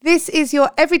This is your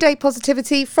Everyday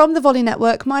Positivity from the Volley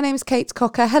Network. My name is Kate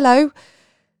Cocker. Hello.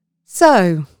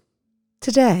 So,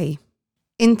 today,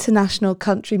 International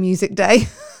Country Music Day.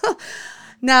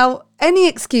 Now, any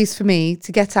excuse for me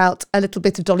to get out a little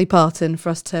bit of Dolly Parton for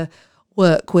us to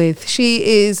work with. She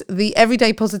is the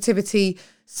Everyday Positivity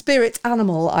spirit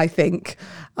animal, I think.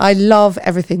 I love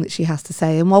everything that she has to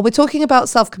say. And while we're talking about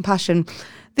self-compassion,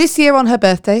 this year on her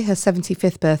birthday, her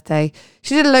 75th birthday,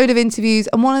 she did a load of interviews.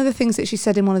 And one of the things that she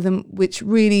said in one of them, which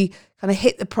really kind of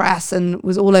hit the press and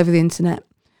was all over the internet,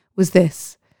 was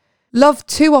this. Love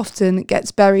too often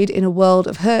gets buried in a world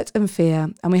of hurt and fear,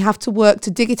 and we have to work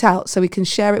to dig it out so we can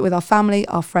share it with our family,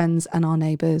 our friends, and our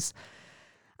neighbours.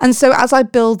 And so as I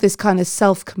build this kind of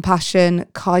self-compassion,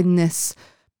 kindness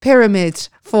pyramid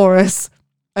for us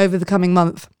over the coming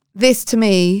month, this to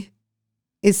me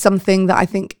is something that I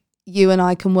think you and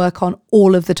I can work on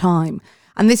all of the time.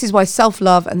 And this is why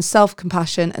self-love and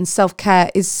self-compassion and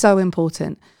self-care is so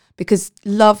important. Because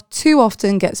love too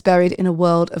often gets buried in a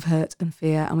world of hurt and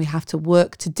fear, and we have to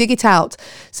work to dig it out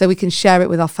so we can share it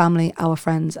with our family, our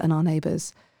friends, and our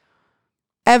neighbours.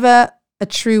 Ever a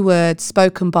true word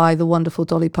spoken by the wonderful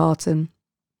Dolly Parton.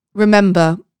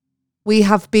 Remember, we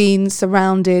have been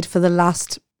surrounded for the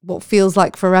last, what feels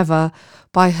like forever,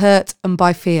 by hurt and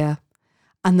by fear,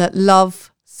 and that love,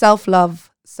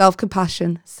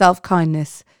 self-compassion,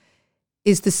 self-kindness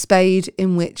is the spade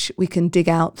in which we can dig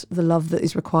out the love that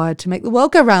is required to make the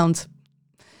world go round.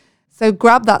 So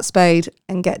grab that spade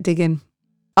and get digging.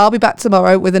 I'll be back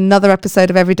tomorrow with another episode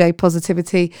of Everyday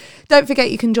Positivity. Don't forget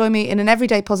you can join me in an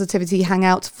Everyday Positivity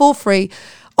hangout for free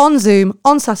on Zoom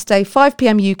on Saturday, 5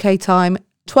 p.m. UK time,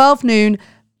 12 noon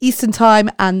Eastern time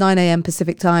and 9 a.m.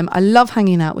 Pacific time. I love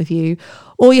hanging out with you.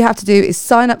 All you have to do is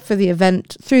sign up for the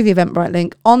event through the Eventbrite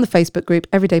link on the Facebook group,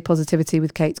 Everyday Positivity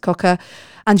with Kate Cocker,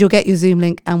 and you'll get your Zoom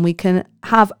link and we can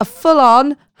have a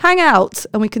full-on hangout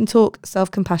and we can talk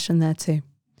self-compassion there too.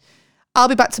 I'll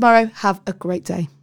be back tomorrow. Have a great day.